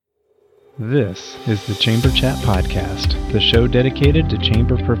This is the Chamber Chat Podcast, the show dedicated to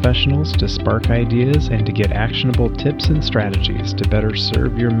chamber professionals to spark ideas and to get actionable tips and strategies to better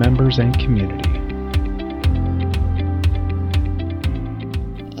serve your members and community.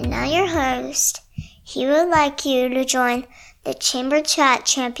 And now your host, he would like you to join the Chamber Chat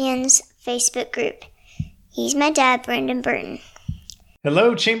Champions Facebook group. He's my dad, Brandon Burton.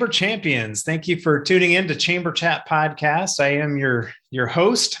 Hello, Chamber Champions. Thank you for tuning in to Chamber Chat Podcast. I am your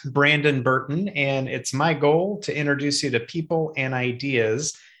host, Brandon Burton, and it's my goal to introduce you to people and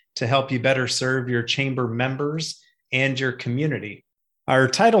ideas to help you better serve your chamber members and your community. Our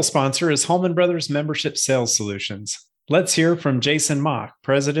title sponsor is Holman Brothers Membership Sales Solutions. Let's hear from Jason Mock,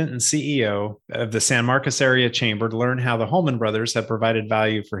 President and CEO of the San Marcos Area Chamber, to learn how the Holman Brothers have provided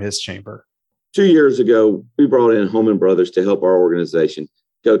value for his chamber. 2 years ago, we brought in Holman Brothers to help our organization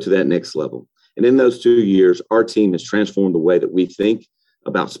go to that next level. And in those 2 years, our team has transformed the way that we think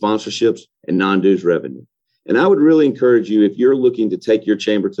about sponsorships and non-dues revenue. And I would really encourage you, if you're looking to take your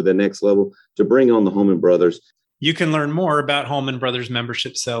chamber to the next level, to bring on the Holman Brothers. You can learn more about Holman Brothers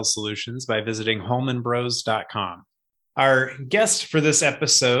Membership Sales Solutions by visiting holmanbros.com. Our guest for this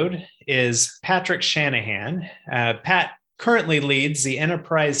episode is Patrick Shanahan. Pat currently leads the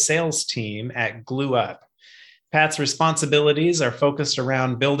enterprise sales team at GlueUp. Pat's responsibilities are focused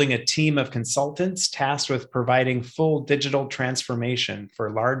around building a team of consultants tasked with providing full digital transformation for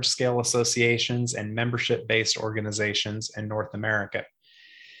large-scale associations and membership-based organizations in North America.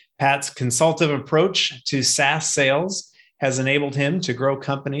 Pat's consultative approach to SaaS sales has enabled him to grow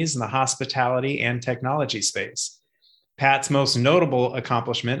companies in the hospitality and technology space. Pat's most notable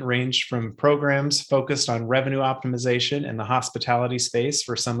accomplishment ranged from programs focused on revenue optimization in the hospitality space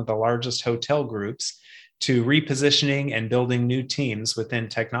for some of the largest hotel groups, to repositioning and building new teams within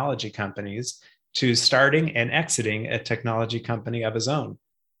technology companies, to starting and exiting a technology company of his own.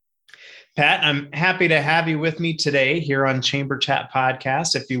 Pat, I'm happy to have you with me today here on Chamber Chat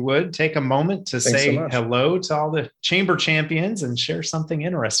Podcast. If you would, take a moment to say hello to all the Chamber Champions and share something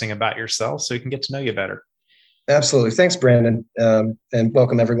interesting about yourself so we can get to know you better. Absolutely. Thanks, Brandon. And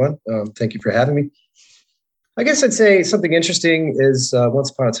welcome, everyone. Thank you for having me. I guess I'd say something interesting is once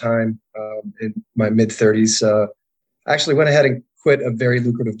upon a time in my mid-30s, I actually went ahead and quit a very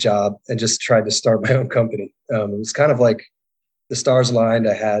lucrative job and just tried to start my own company. It was kind of like the stars aligned.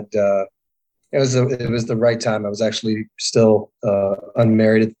 I had, it was the right time. I was actually still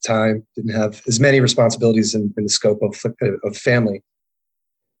unmarried at the time, didn't have as many responsibilities in the scope of family.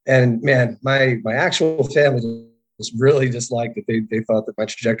 And man, my actual family was really disliked it. They thought that my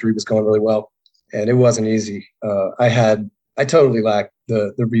trajectory was going really well, and it wasn't easy. I totally lacked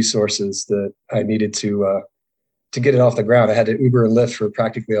the resources that I needed to get it off the ground. I had to Uber and Lyft for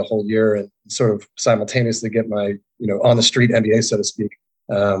practically a whole year and sort of simultaneously get my on the street MBA, so to speak.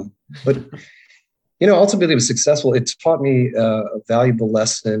 But ultimately it was successful. It taught me a valuable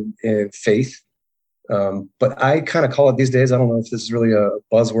lesson in faith. But I kind of call it these days, I don't know if this is really a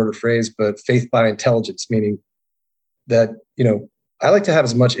buzzword or phrase, but faith by intelligence, meaning that, I like to have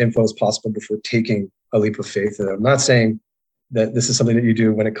as much info as possible before taking a leap of faith. And I'm not saying that this is something that you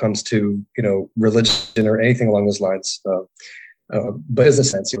do when it comes to, religion or anything along those lines. But in a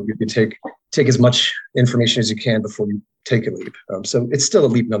sense, you take as much information as you can before you take a leap. So it's still a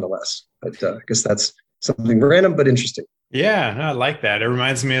leap nonetheless. But I guess that's something random but interesting. Yeah, no, I like that. It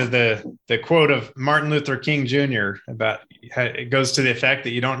reminds me of the quote of Martin Luther King Jr. about how it goes to the effect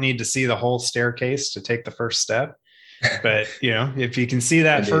that you don't need to see the whole staircase to take the first step. But, if you can see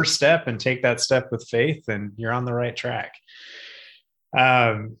that first step and take that step with faith, then you're on the right track.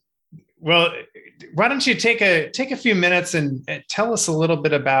 Well, why don't you take a few minutes and tell us a little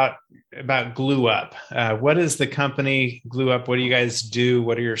bit about GlueUp. What is the company GlueUp? What do you guys do?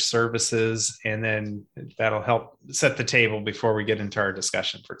 What are your services? And then that'll help set the table before we get into our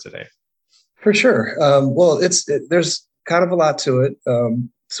discussion for today. For sure. Well, there's kind of a lot to it.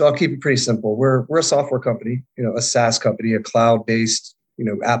 So I'll keep it pretty simple. We're a software company, a SaaS company, a cloud-based,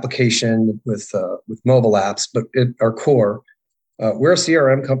 application with mobile apps. But at our core, we're a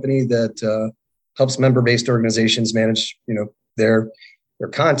CRM company that helps member-based organizations manage, their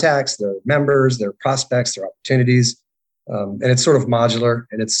contacts, their members, their prospects, their opportunities. And it's sort of modular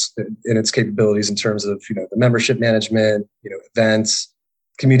in its capabilities in terms of, the membership management, events,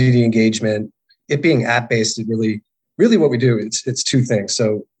 community engagement. It being app-based, it really what we do, it's two things.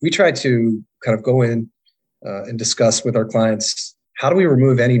 So we try to kind of go in and discuss with our clients, how do we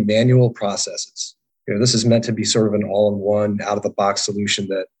remove any manual processes? This is meant to be sort of an all-in-one, out-of-the-box solution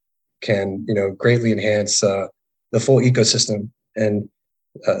that can, greatly enhance the full ecosystem. And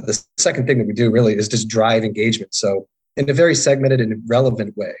the second thing that we do really is just drive engagement. So in a very segmented and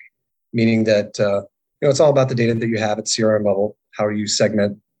relevant way, meaning that it's all about the data that you have at CRM level. How you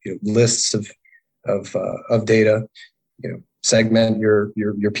segment lists of data, segment your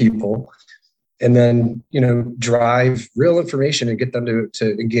people, and then drive real information and get them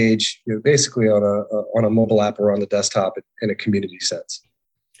to engage basically on a mobile app or on the desktop in a community sense.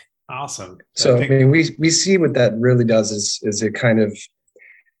 Awesome. So we see what that really does is it kind of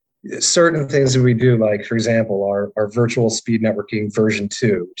certain things that we do, like for example our virtual speed networking version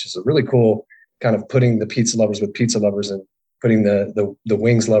 2, which is a really cool kind of putting the pizza lovers with pizza lovers and putting the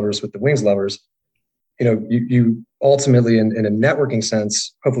wings lovers with the wings lovers. You ultimately, in a networking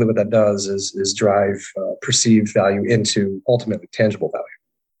sense, hopefully what that does is drive perceived value into ultimately tangible value.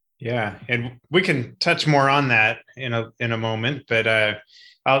 Yeah, and we can touch more on that in a moment, but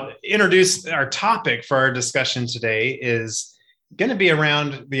I'll introduce our topic for our discussion today is going to be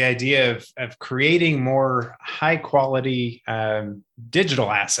around the idea of creating more high quality digital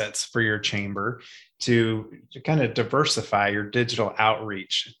assets for your chamber to kind of diversify your digital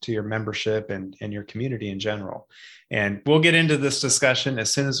outreach to your membership and your community in general. And we'll get into this discussion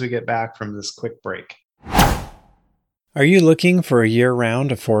as soon as we get back from this quick break. Are you looking for a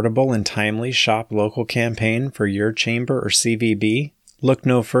year-round, affordable, and timely shop local campaign for your chamber or CVB? Look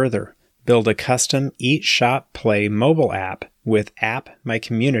no further. Build a custom Eat, Shop, Play mobile app with App My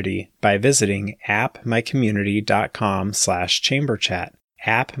Community by visiting appmycommunity.com/chamberchat.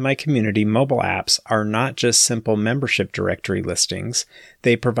 App My Community mobile apps are not just simple membership directory listings.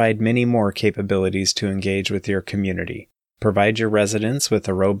 They provide many more capabilities to engage with your community. Provide your residents with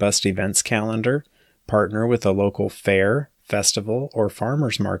a robust events calendar. Partner with a local fair, festival, or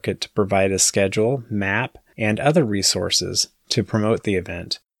farmers market to provide a schedule, map, and other resources to promote the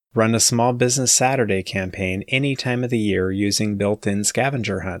event. Run a small business Saturday campaign any time of the year using built-in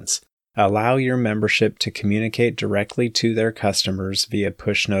scavenger hunts. Allow your membership to communicate directly to their customers via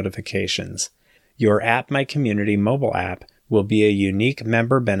push notifications. Your App My Community mobile app will be a unique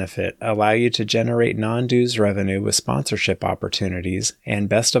member benefit, allow you to generate non-dues revenue with sponsorship opportunities, and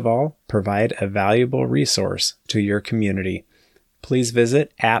best of all, provide a valuable resource to your community. Please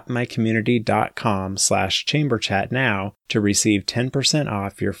visit appmycommunity.com/chamberchat now to receive 10%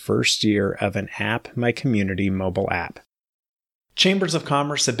 off your first year of an App My Community mobile app. Chambers of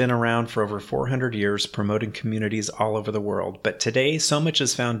Commerce have been around for over 400 years, promoting communities all over the world. But today, so much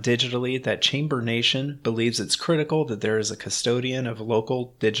is found digitally that Chamber Nation believes it's critical that there is a custodian of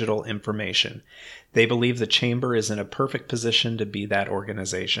local digital information. They believe the Chamber is in a perfect position to be that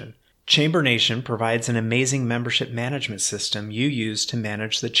organization. Chamber Nation provides an amazing membership management system you use to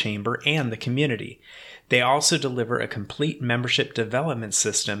manage the chamber and the community. They also deliver a complete membership development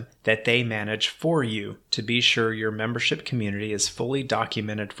system that they manage for you to be sure your membership community is fully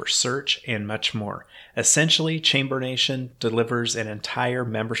documented for search and much more. Essentially, Chamber Nation delivers an entire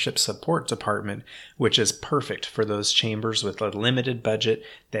membership support department, which is perfect for those chambers with a limited budget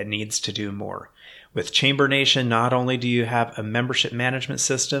that needs to do more. With Chamber Nation, not only do you have a membership management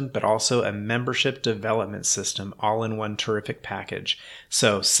system, but also a membership development system, all in one terrific package.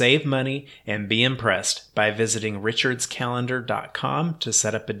 So save money and be impressed by visiting richardscalendar.com to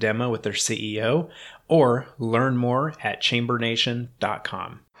set up a demo with their CEO, or learn more at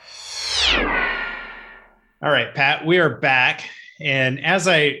chambernation.com. All right, Pat, we are back. And as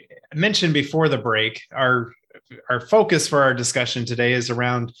I mentioned before the break, our focus for our discussion today is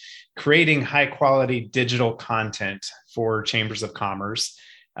around creating high quality digital content for Chambers of Commerce.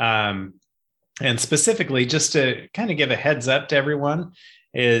 And specifically, just to kind of give a heads up to everyone,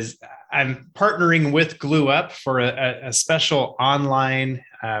 is I'm partnering with GlueUp for a special online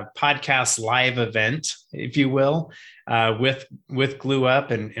podcast live event, if you will, with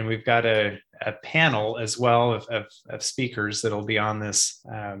GlueUp. And we've got a panel as well of speakers that'll be on this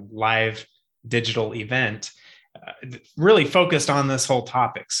live digital event. Really focused on this whole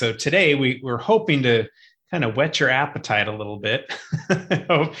topic. So today we're hoping to kind of whet your appetite a little bit,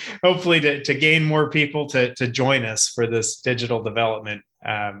 hopefully to gain more people to join us for this digital development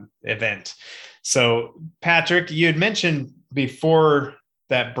event. So Patrick, you had mentioned before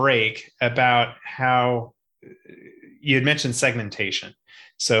that break about how you had mentioned segmentation.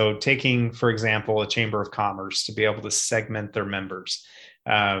 So taking, for example, a Chamber of Commerce to be able to segment their members.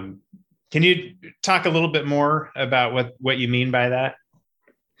 Can you talk a little bit more about what you mean by that?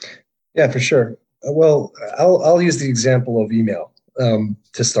 Yeah, for sure. Well, I'll use the example of email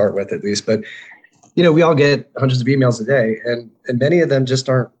to start with, at least. But we all get hundreds of emails a day, and many of them just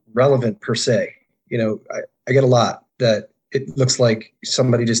aren't relevant per se. I get a lot that it looks like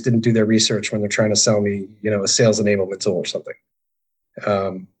somebody just didn't do their research when they're trying to sell me, a sales enablement tool or something.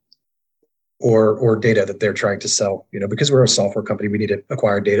 or data that they're trying to sell. Because we're a software company, we need to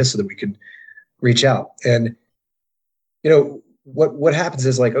acquire data so that we can reach out. And what happens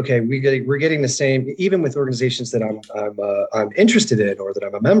is like, okay, we're getting the same, even with organizations that I'm interested in or that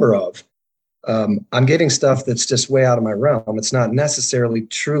I'm a member of. I'm getting stuff that's just way out of my realm. It's not necessarily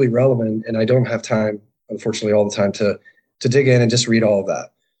truly relevant, and I don't have time, unfortunately, all the time to dig in and just read all of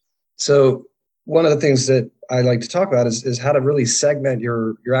that. So one of the things that I like to talk about is how to really segment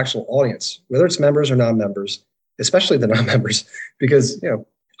your actual audience, whether it's members or non-members, especially the non-members, because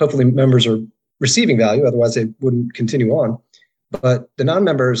hopefully members are receiving value, otherwise they wouldn't continue on. But the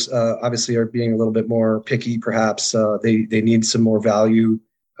non-members obviously are being a little bit more picky, perhaps. They need some more value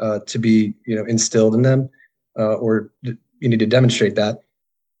to be instilled in them, or you need to demonstrate that.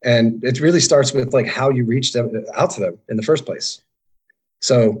 And it really starts with like how you reach out to them in the first place.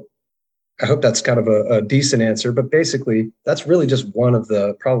 So I hope that's kind of a decent answer, but basically that's really just one of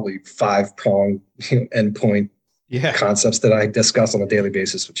the probably 5-prong endpoint concepts that I discuss on a daily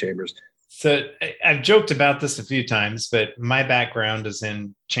basis with chambers. So I've joked about this a few times, but my background is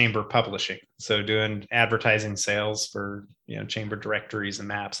in chamber publishing. So doing advertising sales for, chamber directories and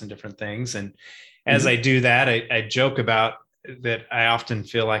maps and different things. And as I do that, I joke about that. I often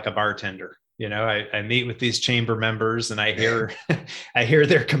feel like a bartender. I meet with these chamber members and I hear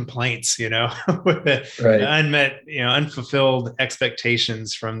their complaints, with the unmet, unfulfilled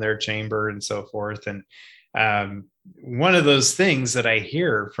expectations from their chamber and so forth. And one of those things that I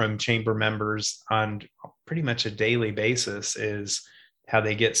hear from chamber members on pretty much a daily basis is how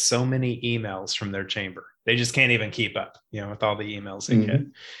they get so many emails from their chamber. They just can't even keep up, with all the emails they get.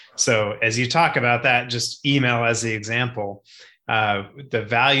 So as you talk about that, just email as the example, the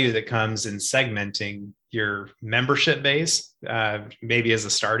value that comes in segmenting your membership base, maybe as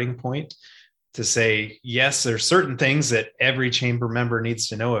a starting point to say, yes, there's certain things that every chamber member needs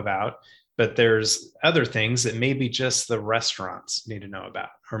to know about, but there's other things that maybe just the restaurants need to know about,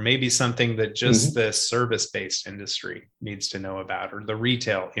 or maybe something that just the service-based industry needs to know about, or the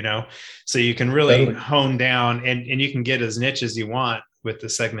retail, so you can really hone down and you can get as niche as you want with the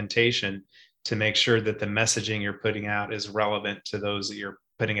segmentation to make sure that the messaging you're putting out is relevant to those that you're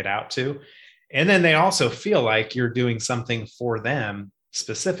putting it out to. And then they also feel like you're doing something for them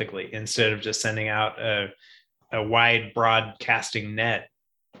specifically, instead of just sending out a wide broadcasting net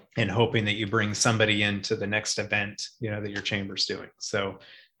and hoping that you bring somebody into the next event, that your chamber's doing. So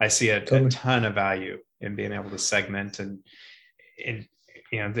I see a ton of value in being able to segment and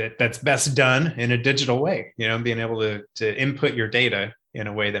that's best done in a digital way, being able to input your data in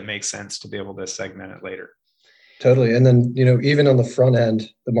a way that makes sense to be able to segment it later. Totally. And then, even on the front end,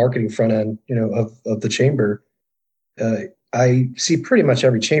 the marketing front end, of the chamber, I see pretty much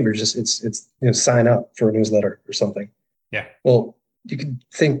every chamber just it's sign up for a newsletter or something. Yeah. Well, you can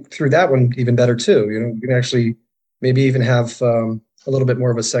think through that one even better too. You can actually maybe even have a little bit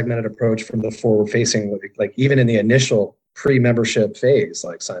more of a segmented approach from the forward facing, like even in the initial pre-membership phase,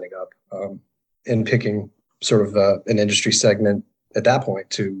 like signing up and picking sort of an industry segment at that point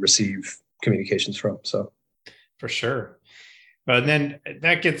to receive communications from. So for sure. But then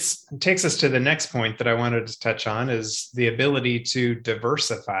that takes us to the next point that I wanted to touch on, is the ability to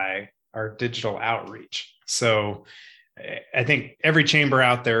diversify our digital outreach. So I think every chamber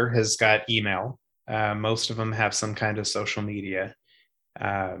out there has got email. Most of them have some kind of social media.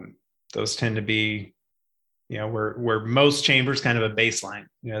 Those tend to be, where most chambers kind of a baseline.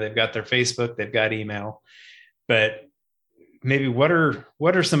 They've got their Facebook, they've got email, but maybe what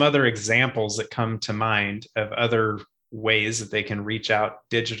are some other examples that come to mind of other ways that they can reach out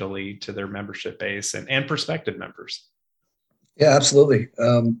digitally to their membership base and prospective members? Yeah, absolutely.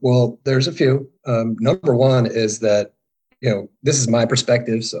 Well, there's a few. Number one is that, this is my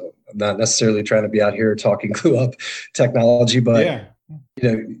perspective, so I'm not necessarily trying to be out here talking glue up technology, but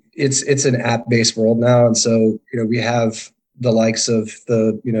it's an app-based world now. And so, we have the likes of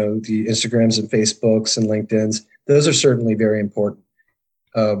the Instagrams and Facebooks and LinkedIns. Those are certainly very important.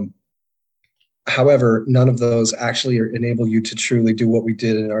 However, none of those actually enable you to truly do what we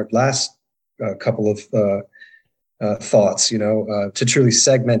did in our last couple of thoughts, to truly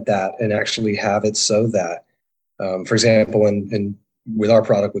segment that and actually have it so that, for example, and with our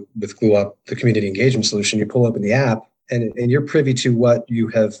product with GlueUp, the community engagement solution, you pull up in the app and you're privy to what you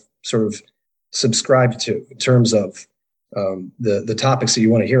have sort of subscribed to in terms of the topics that you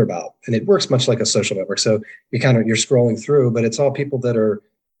want to hear about. And it works much like a social network. So you're scrolling through, but it's all people that are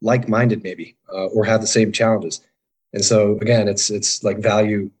like-minded maybe, or have the same challenges. And so again, it's like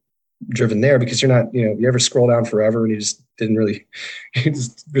value driven there, because you're not, you ever scroll down forever and you just didn't really, you're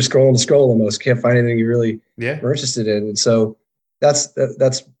scrolling to scroll almost, can't find anything you really were interested in. And so that's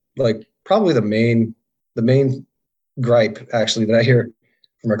like probably the main gripe actually that I hear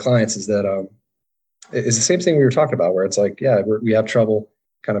from our clients is that is the same thing we were talking about, where it's like, yeah, we have trouble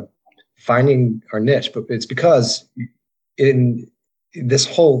kind of finding our niche, but it's because in this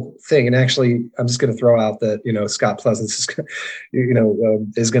whole thing, and actually, I'm just going to throw out that, Scott Pleasants is,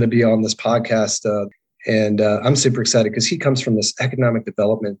 is going to be on this podcast. And I'm super excited because he comes from this economic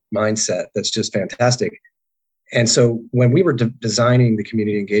development mindset that's just fantastic. And so when we were designing the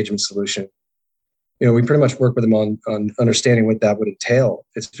community engagement solution, we pretty much work with them on understanding what that would entail.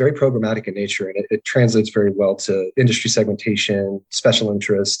 It's very programmatic in nature, and it translates very well to industry segmentation, special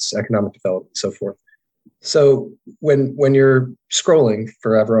interests, economic development, and so forth. So when you're scrolling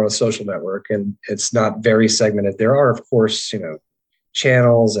forever on a social network and it's not very segmented, there are, of course,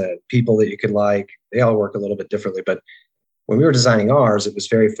 channels and people that you could like. They all work a little bit differently. But when we were designing ours, it was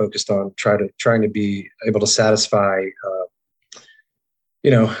very focused on trying to be able to satisfy,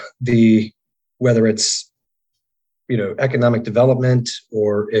 whether it's, economic development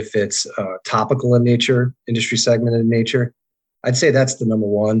or if it's topical in nature, industry segmented in nature. I'd say that's the number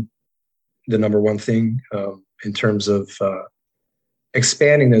one thing in terms of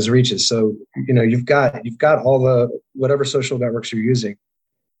expanding those reaches. So, you've got all the whatever social networks you're using.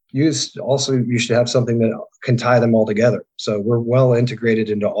 You should have something that can tie them all together. So we're well integrated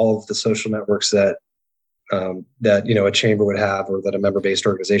into all of the social networks that a chamber would have or that a member-based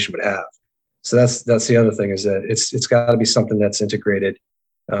organization would have. So that's the other thing, is that it's got to be something that's integrated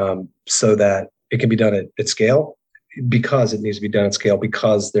so that it can be done at scale, because it needs to be done at scale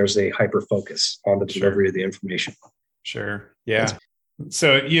because there's a hyper focus on the delivery of the information. Sure. Yeah.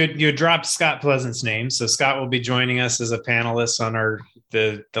 So you dropped Scott Pleasant's name. So Scott will be joining us as a panelist on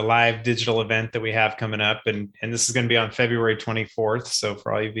the live digital event that we have coming up. And this is going to be on February 24th. So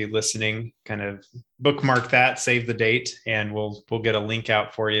for all of you listening, kind of bookmark that, save the date, and we'll get a link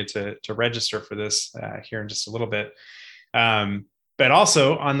out for you to register for this here in just a little bit. But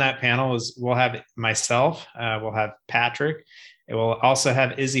also on that panel we'll have myself, we'll have Patrick. It will also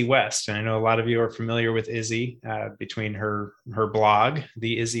have Izzy West. And I know a lot of you are familiar with Izzy between her blog,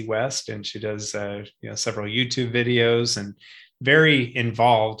 The Izzy West, and she does several YouTube videos and very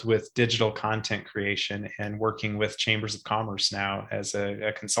involved with digital content creation and working with chambers of commerce now as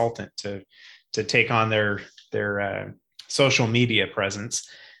a consultant to take on their social media presence.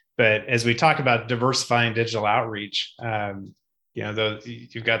 But as we talk about diversifying digital outreach,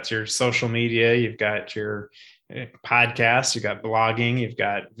 you've got your social media, you've got your podcast, you've got blogging, you've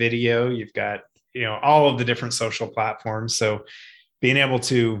got video, you've got, all of the different social platforms. So being able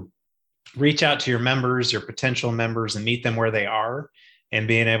to reach out to your members, your potential members, and meet them where they are, and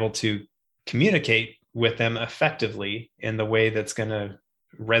being able to communicate with them effectively in the way that's going to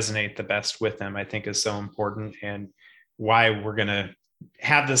resonate the best with them, I think is so important, and why we're going to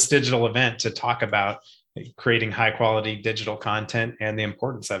have this digital event to talk about creating high quality digital content and the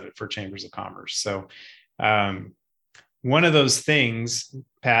importance of it for chambers of commerce. So one of those things,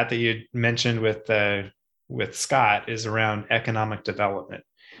 Pat, that you mentioned with Scott is around economic development.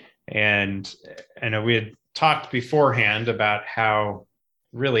 And I know we had talked beforehand about how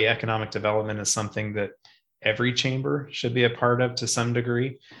really economic development is something that every chamber should be a part of to some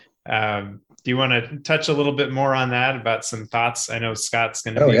degree. Do you want to touch a little bit more on that, about some thoughts? I know Scott's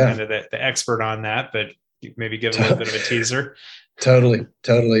going to be kind of the expert on that, but maybe give a little bit of a teaser. Totally.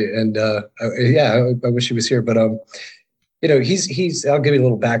 And I wish he was here, but he's I'll give you a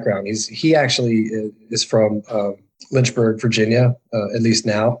little background. He actually is from Lynchburg, Virginia, at least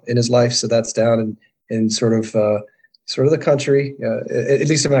now in his life. So that's down in sort of the country, at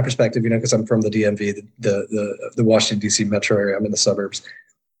least in my perspective, because I'm from the DMV, the Washington, D.C. metro area. I'm in the suburbs.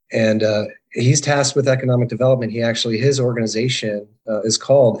 And he's tasked with economic development. His organization is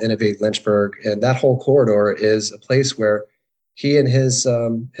called Innovate Lynchburg. And that whole corridor is a place where he and his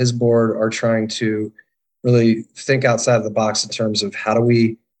board are trying to really think outside of the box in terms of how do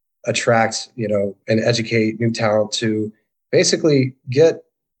we attract, and educate new talent to basically get,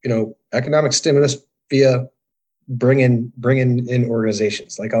 economic stimulus via bringing in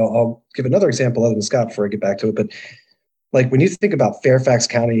organizations. Like I'll give another example other than Scott before I get back to it, but like when you think about Fairfax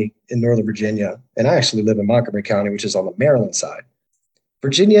County in Northern Virginia, and I actually live in Montgomery County, which is on the Maryland side,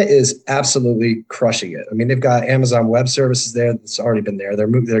 Virginia is absolutely crushing it. I mean, they've got Amazon Web Services there. That's already been there.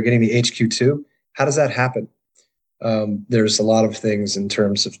 They're getting the HQ2. How does that happen? There's a lot of things in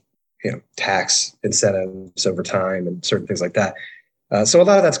terms of, tax incentives over time and certain things like that. So a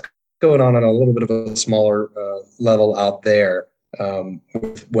lot of that's going on a little bit of a smaller level out there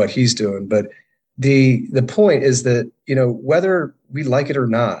with what he's doing. But the point is that, whether we like it or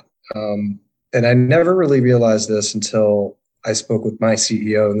not, and I never really realized this until I spoke with my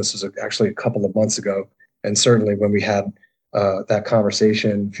CEO, and this was actually a couple of months ago, and certainly when we had that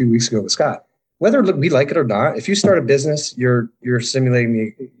conversation a few weeks ago with Scott. Whether we like it or not, if you start a business, you're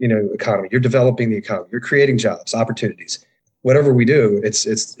stimulating the economy, you're developing the economy, you're creating jobs, opportunities. Whatever we do,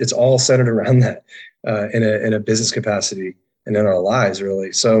 it's all centered around that in a business capacity and in our lives,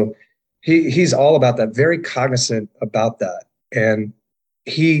 really. So he's all about that, very cognizant about that, and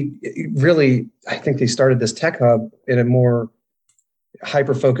he really, I think they started this tech hub in a more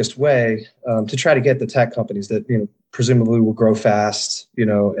hyper-focused way to try to get the tech companies that presumably will grow fast,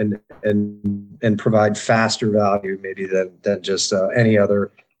 and provide faster value maybe than just any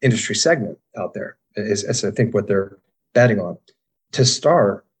other industry segment out there. Is I think what they're betting on. To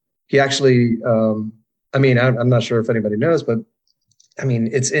start, he actually, I'm not sure if anybody knows, but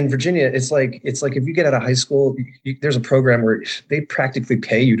it's in Virginia. It's like if you get out of high school, there's a program where they practically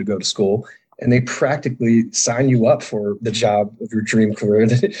pay you to go to school, and they practically sign you up for the job of your dream career.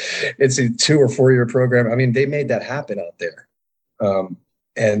 It's a 2 or 4 year program. They made that happen out there.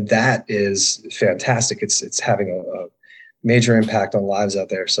 And that is fantastic. It's having a major impact on lives out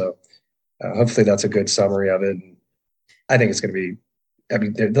there. So hopefully that's a good summary of it. And I think it's going to be,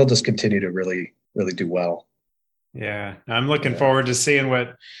 they'll just continue to really, really do well. Yeah. I'm looking forward to seeing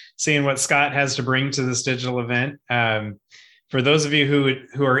what Scott has to bring to this digital event. For those of you who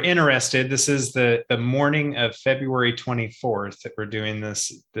are interested, this is the morning of February 24th that we're doing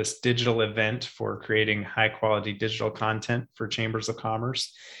this digital event for creating high quality digital content for Chambers of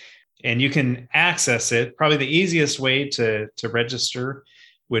Commerce. And you can access it. Probably the easiest way to register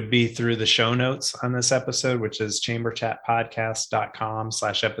would be through the show notes on this episode, which is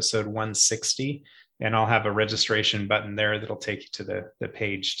chamberchatpodcast.com/episode 160. And I'll have a registration button there that'll take you to the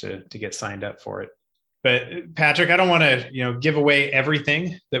page to get signed up for it. But Patrick, I don't want to, give away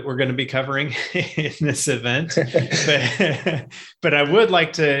everything that we're going to be covering in this event, but I would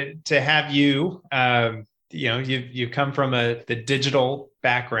like to have you, you come from the digital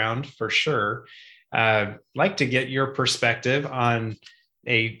background for sure. Like to get your perspective on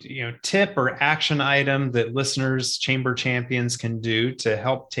a tip or action item that listeners, chamber champions can do to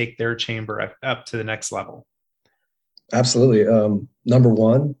help take their chamber up to the next level. Absolutely. Number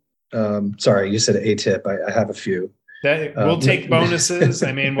one. Sorry, you said a tip. I have a few. We'll take bonuses.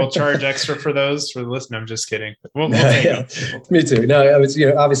 We'll charge extra for those for the listener. I'm just kidding. We'll take them. Me too. No, I was,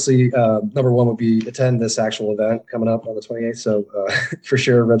 obviously, number one would be attend this actual event coming up on the 28th. So for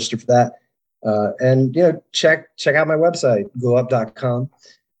sure, register for that. And check out my website, glowup.com.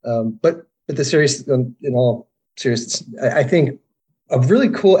 But in all seriousness, I think a really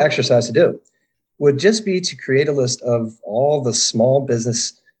cool exercise to do would just be to create a list of all the small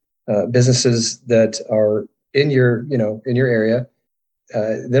businesses that are in your area,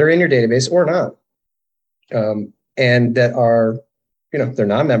 that are in your database or not, and that are, they're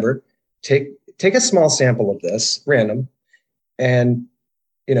non-member. Take a small sample of this, random, and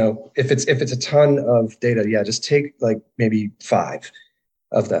if it's a ton of data, just take like maybe 5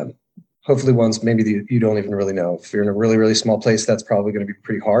 of them. Hopefully ones maybe you don't even really know. If you're in a really, really small place, that's probably going to be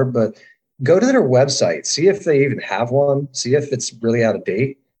pretty hard. But go to their website, see if they even have one, see if it's really out of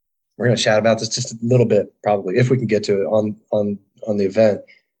date. We're going to chat about this just a little bit, probably, if we can get to it on the event.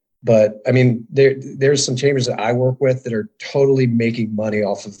 But there's some chambers that I work with that are totally making money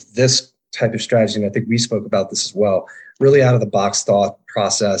off of this type of strategy, and I think we spoke about this as well. Really out of the box thought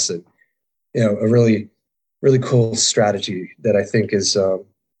process, and a really, really cool strategy that I think is on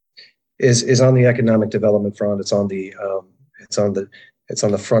the economic development front. It's on the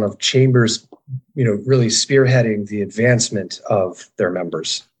front of chambers, really spearheading the advancement of their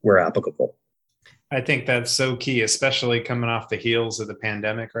members where applicable. I think that's so key, especially coming off the heels of the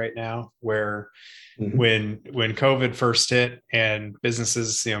pandemic right now, where when COVID first hit and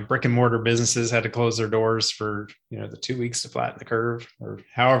businesses, brick and mortar businesses had to close their doors for, the 2 weeks to flatten the curve, or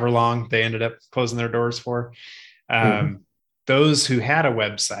however long they ended up closing their doors for. Those who had a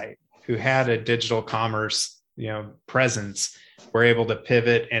website, who had a digital commerce, presence, were able to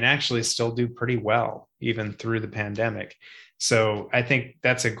pivot and actually still do pretty well, even through the pandemic. So I think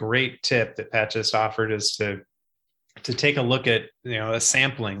that's a great tip that Pat just offered, is to take a look at, a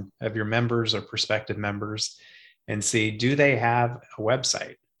sampling of your members or prospective members and see, do they have a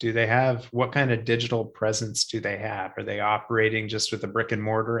website? What kind of digital presence do they have? Are they operating just with a brick and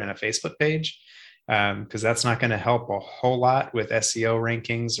mortar and a Facebook page? Because that's not going to help a whole lot with SEO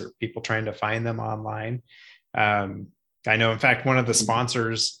rankings or people trying to find them online. I know, in fact, one of the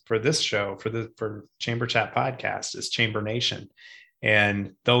sponsors for this show, for Chamber Chat Podcast, is Chamber Nation,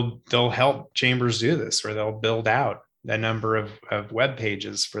 and they'll help chambers do this, where they'll build out a number of web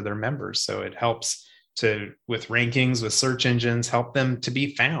pages for their members. So it helps with rankings, with search engines, help them to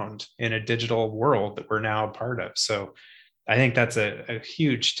be found in a digital world that we're now a part of. So I think that's a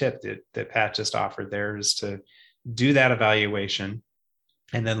huge tip that Pat just offered there, is to do that evaluation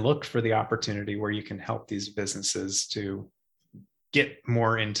and then look for the opportunity where you can help these businesses to get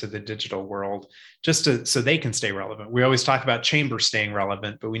more into the digital world, so they can stay relevant. We always talk about chambers staying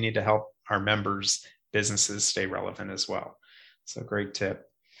relevant, but we need to help our members' businesses stay relevant as well. So great tip.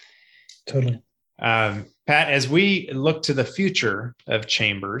 Totally. Pat, as we look to the future of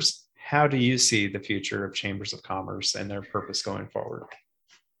chambers, how do you see the future of chambers of commerce and their purpose going forward?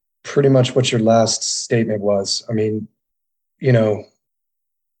 Pretty much what your last statement was. I mean,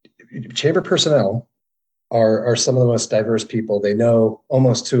 chamber personnel are some of the most diverse people. They know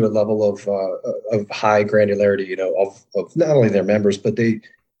almost to a level of high granularity, of not only their members, but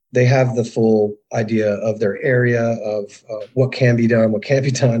they have the full idea of their area, of what can be done, what can't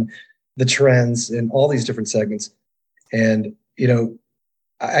be done, the trends in all these different segments. And,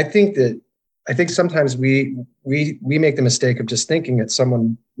 I think sometimes we make the mistake of just thinking that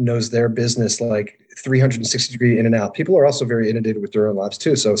someone knows their business like 360 degree in and out. People are also very inundated with their own lives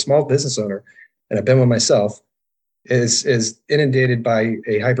too. So a small business owner, and I've been one myself, is inundated by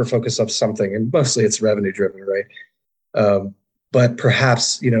a hyper focus of something, and mostly it's revenue driven, right? But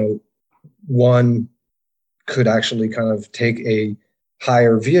perhaps one could actually kind of take a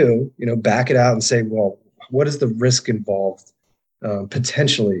higher view, back it out and say, well, what is the risk involved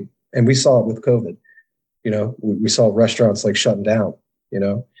potentially? And we saw it with COVID. We saw restaurants like shutting down.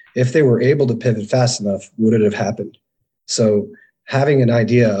 If they were able to pivot fast enough, would it have happened? So having an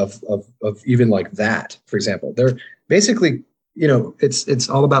idea of even like that, for example, they're basically, it's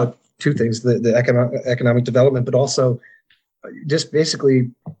all about two things: the economic development, but also just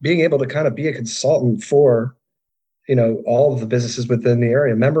basically being able to kind of be a consultant for, all of the businesses within the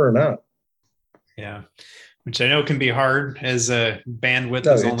area, member or not. Yeah. Which I know can be hard, as a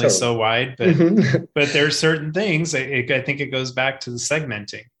bandwidth is only totally so wide, but but there's certain things. I think it goes back to the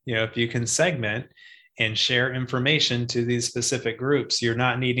segmenting. If you can segment and share information to these specific groups, you're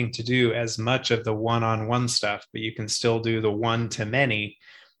not needing to do as much of the one-on-one stuff, but you can still do the one-to-many.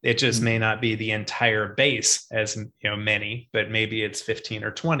 It just may not be the entire base as many, but maybe it's 15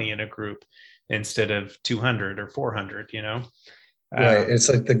 or 20 in a group instead of 200 or 400. Right. It's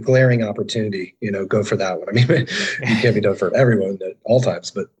like the glaring opportunity, go for that one. I mean, you can't be done for everyone at all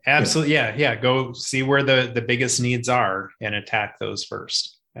times, but absolutely. Yeah. Go see where the biggest needs are and attack those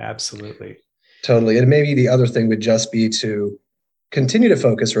first. Absolutely. Totally. And maybe the other thing would just be to continue to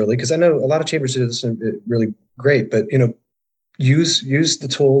focus really, because I know a lot of chambers do this really great, but, use the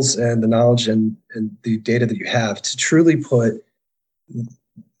tools and the knowledge and the data that you have to truly put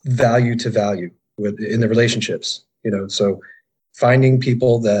value to value in the relationships, so finding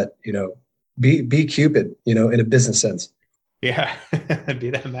people that, be Cupid, in a business sense. Yeah. Be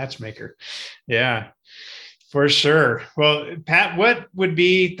that matchmaker. Yeah, for sure. Well, Pat, what would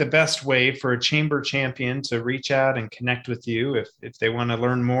be the best way for a chamber champion to reach out and connect with you if they want to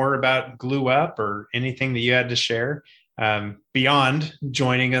learn more about Glue Up or anything that you had to share beyond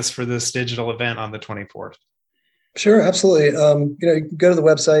joining us for this digital event on the 24th? Sure. Absolutely. You can go to the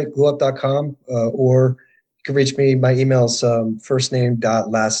website, glueup.com, or you can reach me. My email's first name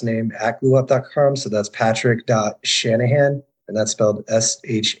dot last name at glueup.com. So that's Patrick.Shanahan, and that's spelled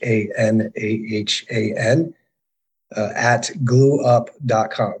SHANAHAN at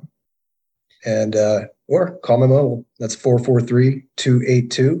glueup.com. And or call my mobile. That's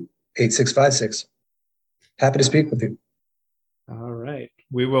 443-282-8656. Happy to speak with you. All right.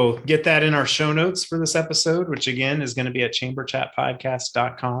 We will get that in our show notes for this episode, which again is going to be at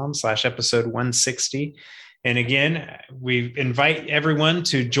chamberchatpodcast.com/episode 160. And again, we invite everyone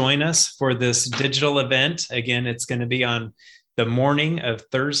to join us for this digital event. Again, it's going to be on the morning of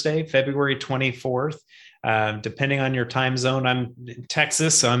Thursday, February 24th. Depending on your time zone, I'm in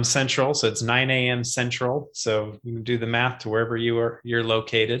Texas, so I'm Central, so it's 9 a.m. Central. So you can do the math to wherever you're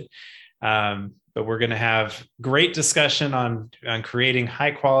located. But we're going to have great discussion on creating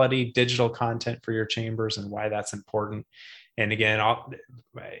high quality digital content for your chambers and why that's important. And again,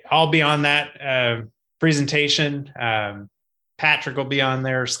 I'll be on that presentation. Patrick will be on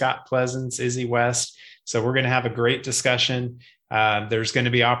there, Scott Pleasance, Izzy West. So we're going to have a great discussion. There's going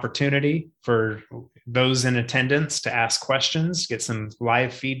to be opportunity for those in attendance to ask questions, get some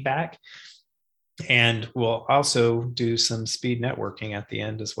live feedback. And we'll also do some speed networking at the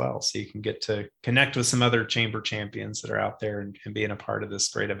end as well. So you can get to connect with some other chamber champions that are out there and being a part of this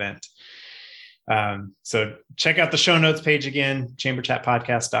great event. So check out the show notes page again,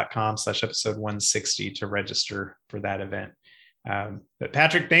 chamberchatpodcast.com/episode 160 to register for that event. But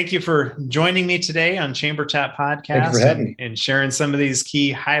Patrick, thank you for joining me today on Chamber Chat Podcast. Thank you for having me. And sharing some of these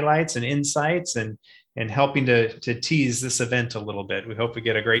key highlights and insights and helping to tease this event a little bit. We hope we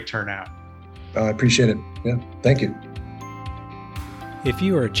get a great turnout. I appreciate it. Yeah, thank you. If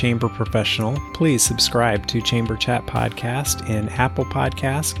you are a chamber professional, please subscribe to Chamber Chat Podcast in Apple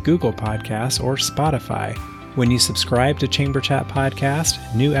Podcasts, Google Podcasts, or Spotify. When you subscribe to Chamber Chat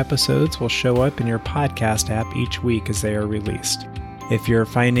Podcast, new episodes will show up in your podcast app each week as they are released. If you're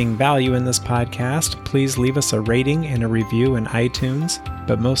finding value in this podcast, please leave us a rating and a review in iTunes.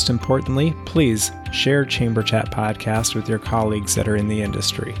 But most importantly, please share Chamber Chat Podcast with your colleagues that are in the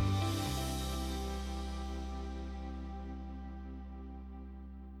industry.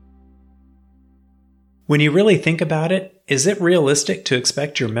 When you really think about it, is it realistic to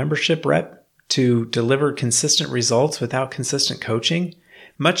expect your membership rep to deliver consistent results without consistent coaching?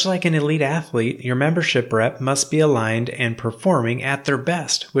 Much like an elite athlete, your membership rep must be aligned and performing at their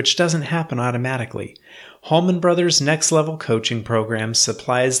best, which doesn't happen automatically. Holman Brothers Next Level Coaching Program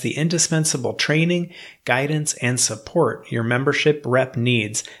supplies the indispensable training, guidance, and support your membership rep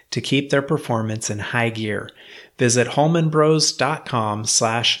needs to keep their performance in high gear. Visit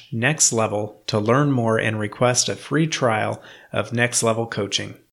holmanbros.com/nextlevel to learn more and request a free trial of Next Level Coaching.